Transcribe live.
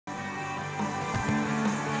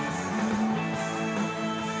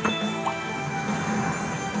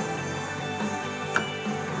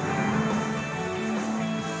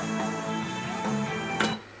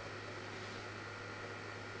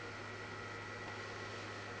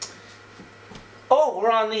Oh, we're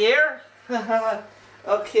on the air?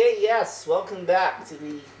 Okay, yes, welcome back to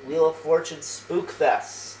the Wheel of Fortune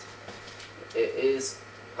Spookfest. It is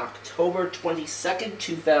October 22nd,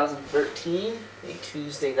 2013, a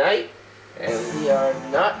Tuesday night, and we are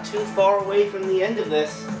not too far away from the end of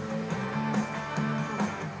this.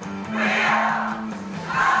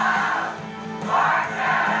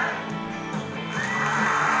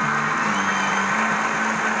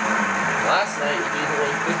 Last night we gave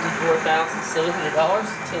away $54,700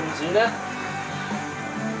 to Tim Zuna.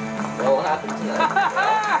 What will happen tonight?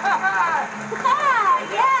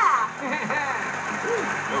 Yeah!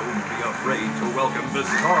 Don't be afraid to welcome the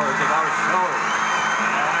stars of our show.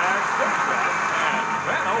 And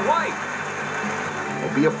Vanna White.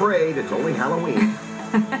 Don't be afraid, it's only Halloween.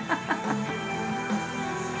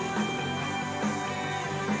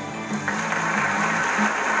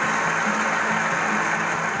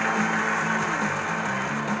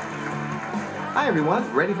 Hi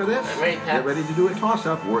everyone, ready for this? I'm ready, Pat. Get ready to do a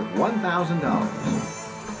toss-up worth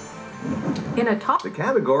 $1,000. In a top. The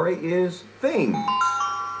category is things.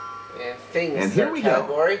 And things And here we go.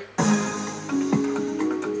 category.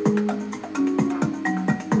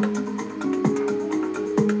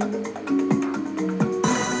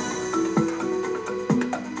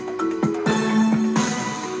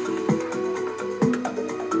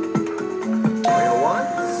 Player one.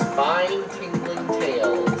 Spine-tingling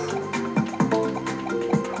tales.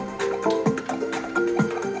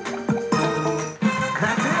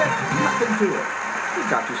 That's it. Nothing to it. You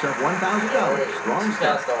got yourself $1,000. Strong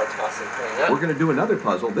start. $2,000 tossing coming up. We're going to do another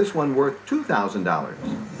puzzle, this one worth $2,000.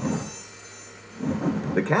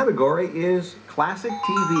 The category is classic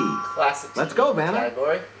TV. Classic Let's TV go, Vanna.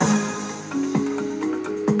 category.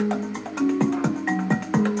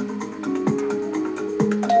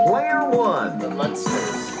 Player one. The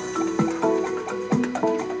Munsters.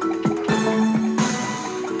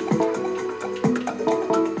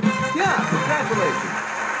 Yeah, congratulations.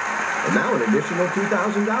 And now an additional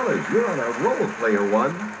 $2,000. You're on a roll, Player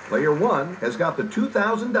one. Player one has got the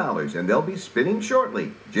 $2,000, and they'll be spinning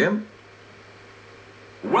shortly. Jim?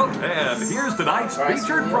 Well, and here's tonight's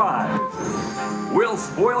featured prize. We'll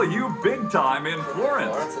spoil you big time in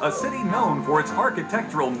Florence, a city known for its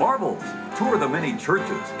architectural marvels. Tour the many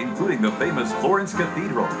churches, including the famous Florence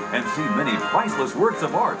Cathedral, and see many priceless works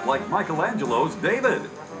of art like Michelangelo's David.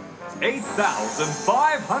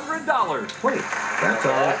 $8,500. Place. That's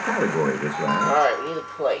our category this round. Alright, we need a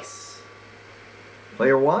place.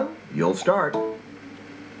 Player one, you'll start.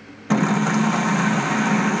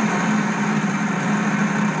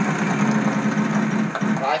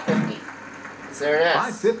 $550. Is there an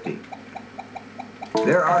S? $550.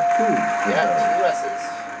 There are two. Yeah, two S's.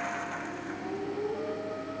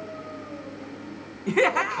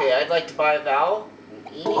 Yeah. Okay, I'd like to buy a vowel.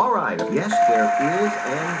 An E. All right. Yes, there is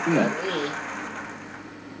an An E. E.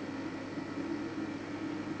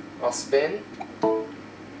 I'll spin.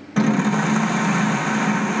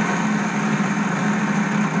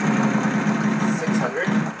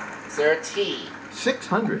 $600. Is there a T?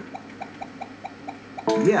 600.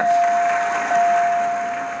 Yes.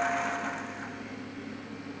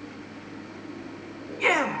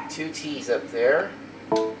 Yeah. Two T's up there.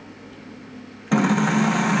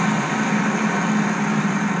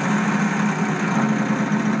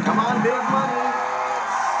 Come on, big money.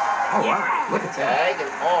 All right. Look at that. Tag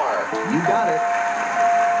and R. You got it.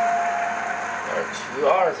 There are two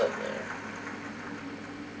R's up there.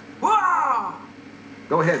 Wow.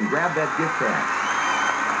 Go ahead and grab that gift card.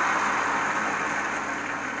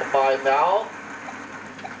 I'll buy a vowel.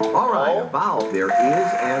 All right. O. A vowel. There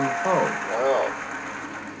is an O. Oh.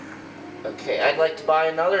 Okay, I'd like to buy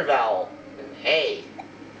another vowel. An A.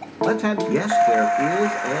 Let's have. Yes, there is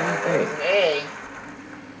There's an an A.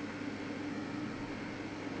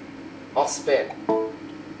 I'll spin.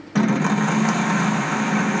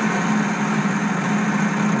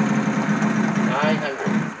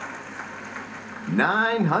 $900.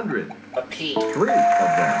 900. A P. Three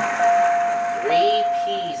of them. Three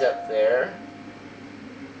P's up there.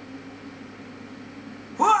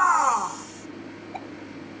 Wow.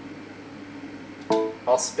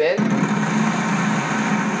 I'll spin.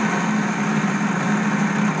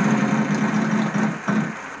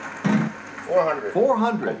 $400.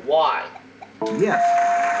 400. A Y. Yes.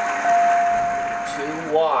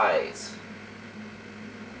 Two Y's.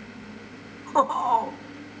 Oh.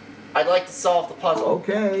 I'd like to solve the puzzle.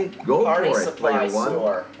 Okay. Go Party for it, supply Player one.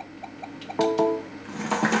 store.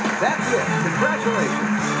 That's it.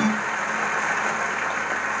 Congratulations.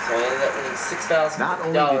 So I ended up winning Not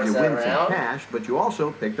only $6,050 did you that win some round. cash, but you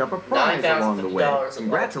also picked up a prize along the way. $9,050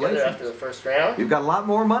 Congratulations. after the first round. You've got a lot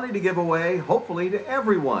more money to give away, hopefully to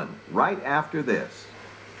everyone, right after this.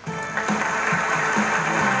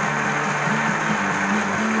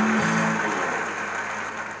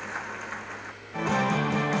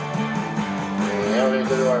 And now we're going to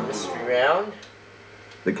go to our mystery round.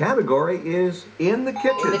 The category is in the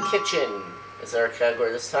kitchen. In the kitchen is our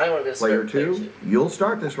category this time. We're going to start Player two, you'll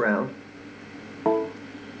start this round.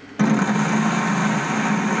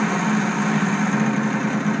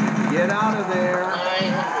 Get out of there. 900.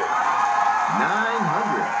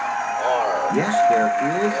 900. R. Yes, there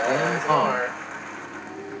is an R.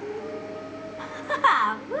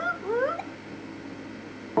 Whoop, whoop.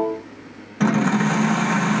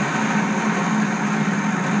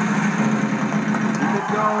 Keep it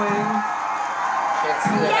going. Can't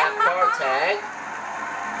see the half car tag.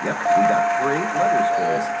 Yep, we got 3 letters for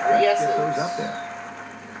There's us. 3 Let's S's. get those up there.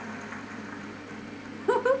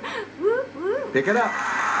 Whoop, whoop. Pick it up.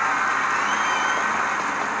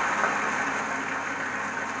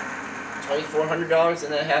 $2,400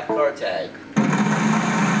 and a half car tag.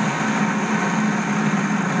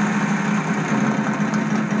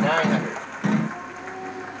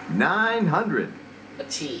 900. 900. A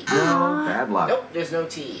T. No, bad luck. Nope, there's no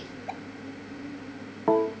T.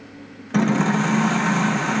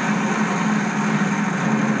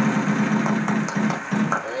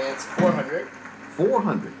 And it's 400.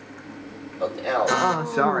 400. An L.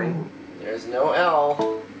 Sorry. There's no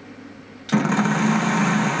L.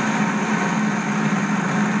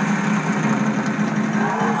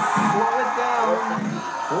 Slow it down.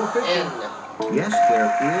 450. N. Yes, there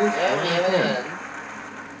is Yeah, we have an an N. N.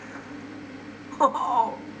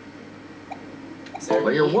 Oh. Is there an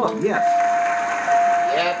Player E? 1, yes.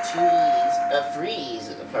 Yeah, 2 E's. 3 E's,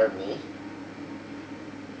 pardon me.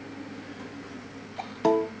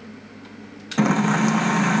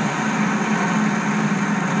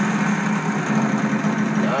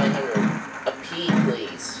 $900. A P,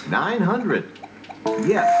 please. 900.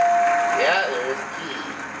 Yes. Yeah, there's a P.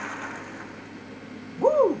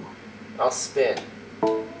 Woo! I'll spin.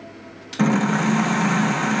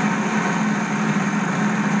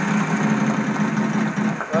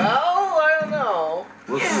 Well, I don't know.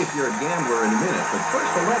 We'll see if you're a gambler in a minute, but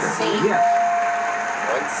first a letter. C? Yes.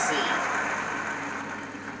 1 C.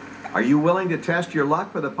 Are you willing to test your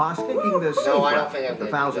luck for the pot? Taking the C No, I don't route think I'm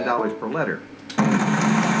with gonna do $1,000 per letter.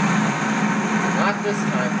 Not this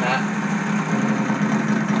time, Pat.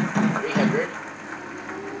 300.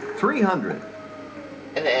 300.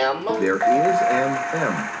 An M. There is an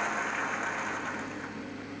M.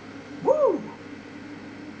 Woo!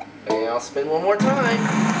 And I'll spin one more time.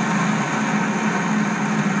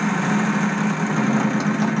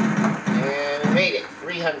 And we made it.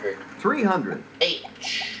 300. 300.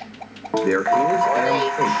 H. There is an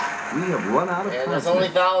H. We have run out of And there's only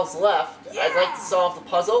consonants. vowels left. I'd like to solve the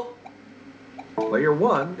puzzle. Player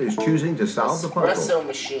 1 is choosing to solve the puzzle. Espresso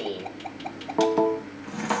machine.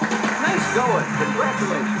 Nice going.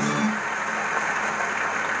 Congratulations.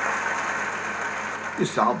 You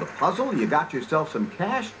solved the puzzle. You got yourself some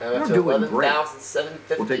cash. I'm You're up to doing great.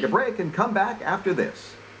 $11,750. We'll take a break and come back after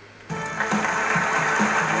this. Now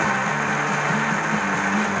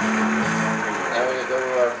we're going to go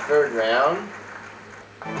to our third round.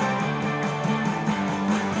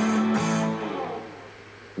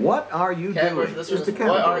 What are you Category doing? for this Is one the is,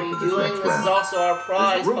 what are category you for this doing? next This is round. also our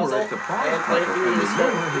prize There's rumor puzzle. it's a prize And player puzzle, 3 and is the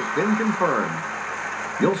going. rumor has been confirmed.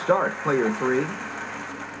 You'll start, player 3.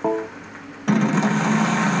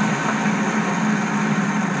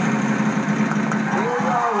 Here we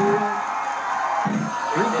go.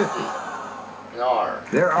 350. An R.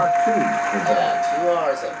 There are 2. Yeah, 2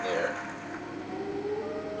 R's up there.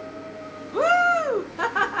 Woo!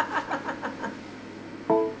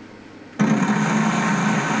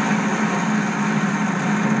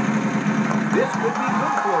 This could be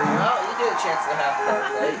good for you. Well, you get a chance to have card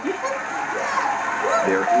play.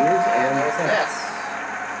 There is an There's an S. S.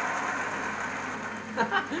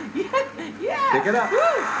 Yeah. Pick it up.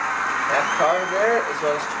 Half card there, as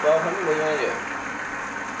well as 1,200. What are you going to do?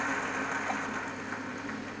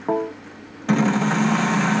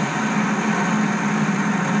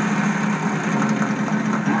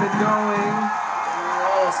 Keep it going.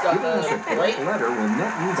 Almost got Giving us a the correct late letter will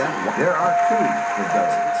net you that one. There are 2 for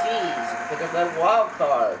those. T's. You can pick up that wild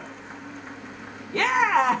card.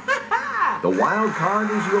 Yeah. The wild card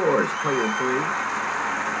is yours, player 3.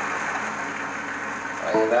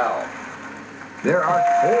 By a vowel. There are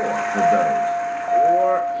 4 for those.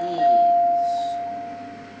 4 E's.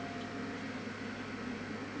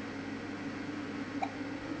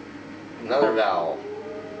 Another vowel.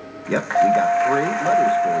 Yep, we got 3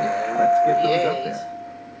 letters for you. And Let's get those 3 up A's.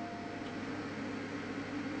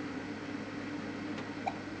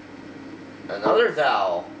 there. Another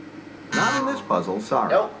vowel. Not in this puzzle,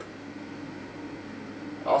 sorry. Nope.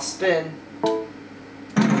 I'll spin.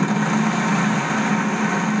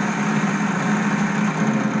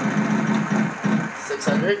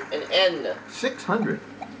 $600 and N. 600.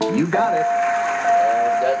 You got it. And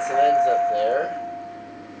we've got some N's up there.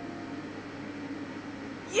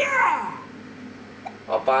 Yeah!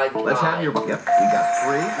 I'll buy the Let's I. have your... Yep, we got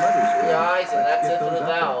 3 letters for 3 you. I's, and Let's that's get it for those the up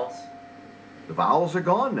there. vowels. The vowels are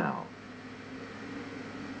gone now.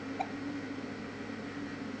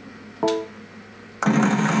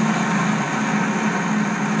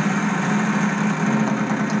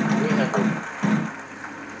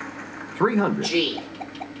 $300. G.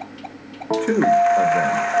 2 of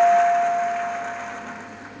them.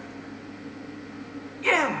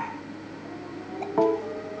 Yeah!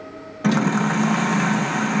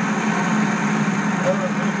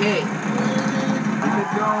 Okay. Keep it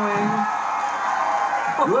going.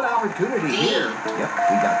 Good opportunity D. here. Yep,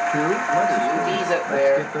 we got 2 letters. Two for you. D's up Let's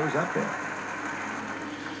there. get those up there.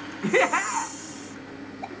 Yeah!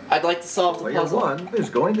 I'd like to solve the Player puzzle. 1 is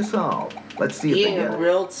going to solve. Let's see if they Eating get a it.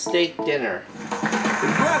 grilled steak dinner.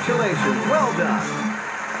 Congratulations, well done.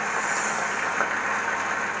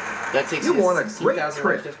 That takes You me won a to great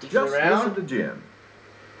trip. 16,150 for Just the listen round. to Jim.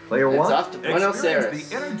 Player It's 1. off to Buenos Aires. Experience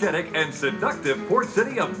the energetic and seductive port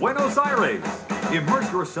city of Buenos Aires.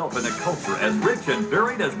 Immerse yourself in a culture as rich and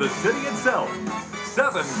varied as the city itself.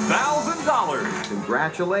 $7,000.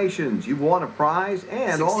 Congratulations, you won a prize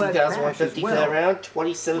and all that cash as 16,150 for that well. round.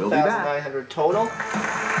 27,900 total.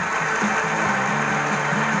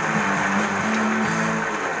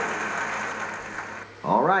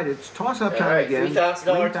 All right, it's toss-up All time right, again.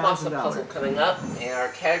 $3,000 toss-up puzzle coming up, and our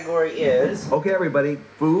category is Okay, everybody,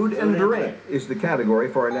 food and and drink drink. is the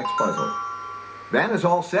category for our next puzzle. Van is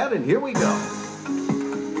all set, and here we go.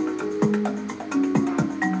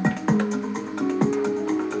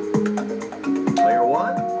 Player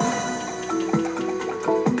 1.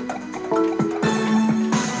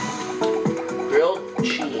 grilled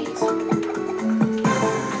cheese.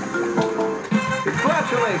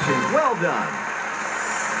 Congratulations, well done.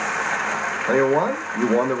 Player 1,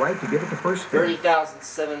 you won the right to give it the first spin.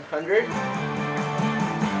 30,700.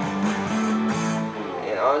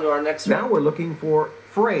 And on to our next Now one. we're looking for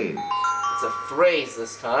phrase. It's a phrase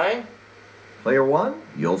this time. Player 1,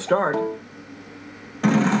 you'll start.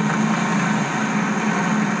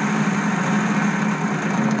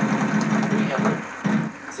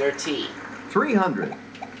 Is there a T? 300.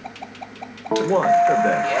 1 of them.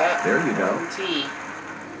 Yeah. There you go. T.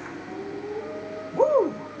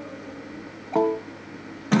 Woo!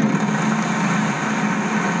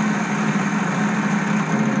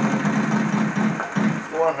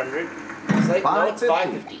 $400. It's like, no, it's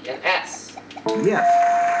 550. An S. Yes.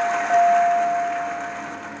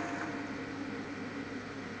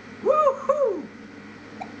 Woo-hoo!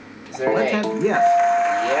 Is there an Let's A? have, yes.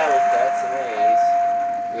 Yeah, we've got some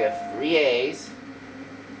A's. We have 3 A's.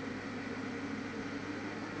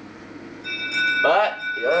 But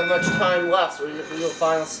we don't have much time left, so we do a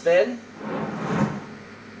final spin.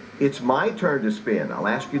 It's my turn to spin. I'll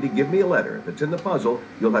ask you to give me a letter. If it's in the puzzle,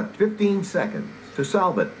 you'll have 15 seconds to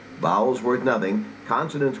solve it. Vowels worth nothing.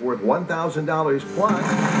 Consonants worth $1,000 plus.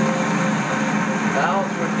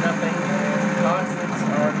 Vowels worth nothing. Consonants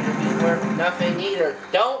are going to be worth nothing either.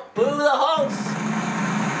 Don't boo the host!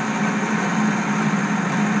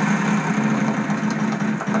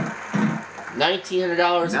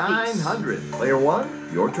 $1,900 apiece. 900. Player 1,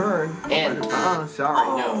 your turn. And-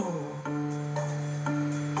 sorry. No.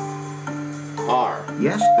 R.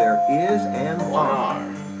 Yes, there is an One R.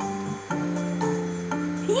 R.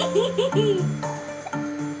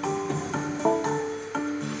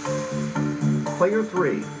 Player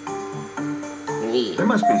 3. An E. There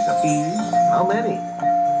must be some E's. How many?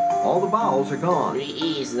 All the vowels are gone. 3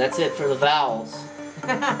 E's, and that's it for the vowels.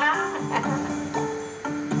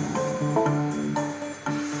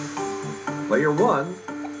 Player 1,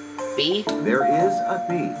 B. there is a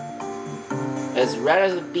B. As red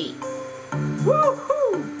as a beet.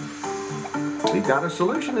 Woohoo! We've got a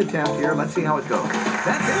solution attempt here. Let's see how it goes.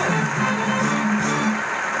 That's it.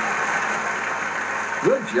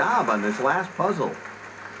 Good job on this last puzzle.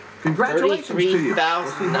 Congratulations to you. We'll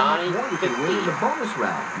see how much more you can win in the bonus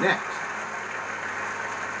round next.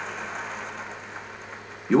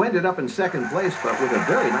 You ended up in second place, but with a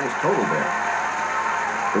very nice total there.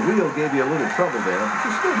 The wheel gave you a little trouble there, but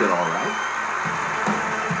you still did all right.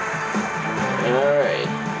 Alright.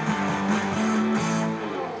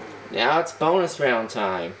 Now it's bonus round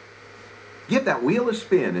time. Give that wheel a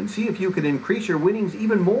spin and see if you can increase your winnings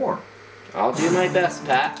even more. I'll do my best,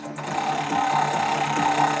 Pat.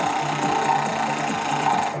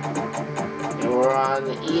 And we're on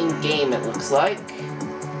the Ian game, it looks like.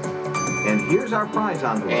 And here's our prize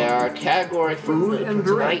envelope. And our category for Food and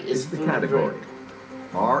tonight drink is the food category. and drink.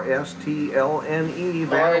 R-S-T-L-N-E.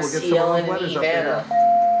 Vanna will get some wrong letters up there. Vanna.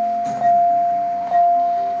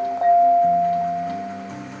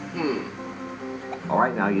 All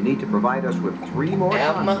right, now you need to provide us with 3 more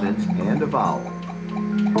M. consonants and a vowel.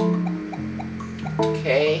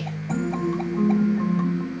 K,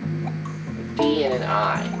 D, and an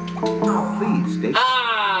I. Please state.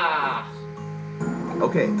 Ah!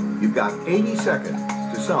 Okay, you've got 80 seconds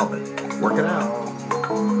to solve it. Work it out.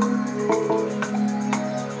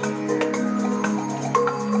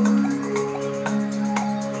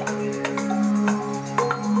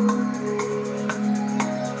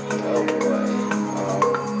 Oh boy.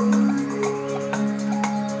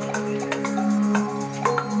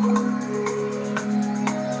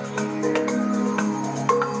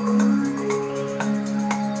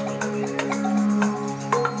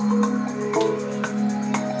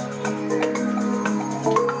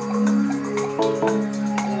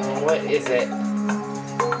 What is it?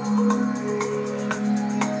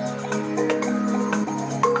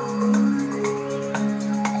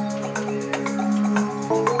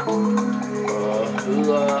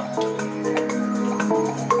 Hula.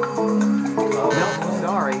 No,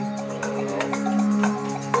 sorry.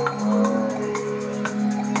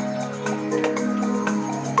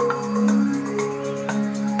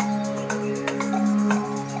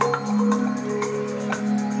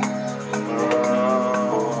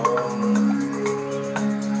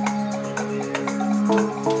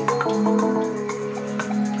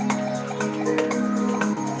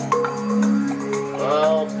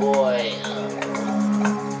 Oh boy.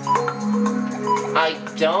 I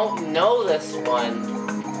don't know this one.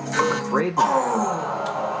 I'm afraid not.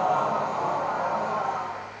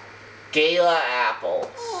 Gala apples.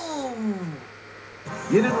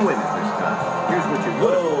 You didn't win it this time. Here's what you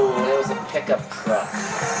would have. Whoa, it was a pickup truck.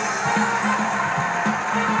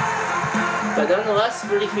 But nonetheless,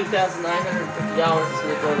 $33,950 is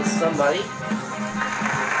going to go to somebody.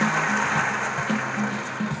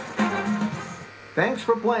 Thanks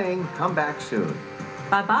for playing. Come back soon.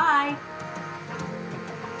 Bye-bye.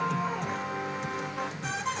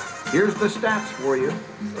 Here's the stats for you.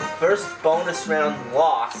 First bonus round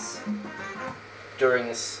loss during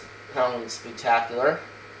this Halloween Spooktacular.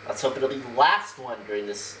 Let's hope it'll be the last one during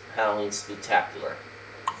this Halloween Spooktacular.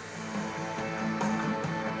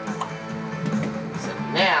 So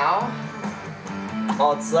now,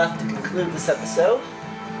 all that's left to conclude this episode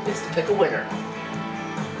is to pick a winner.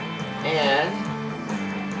 And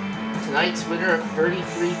tonight's winner of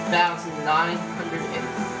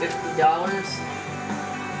 $33,950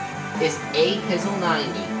 is A Pizzle 90.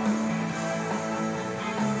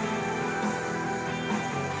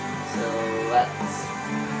 So that's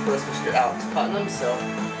plus Mr. Alex Putnam. So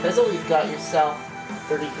Pizzle, you've got yourself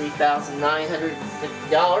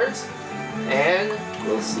 $33,950, and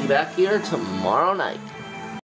we'll see you back here tomorrow night.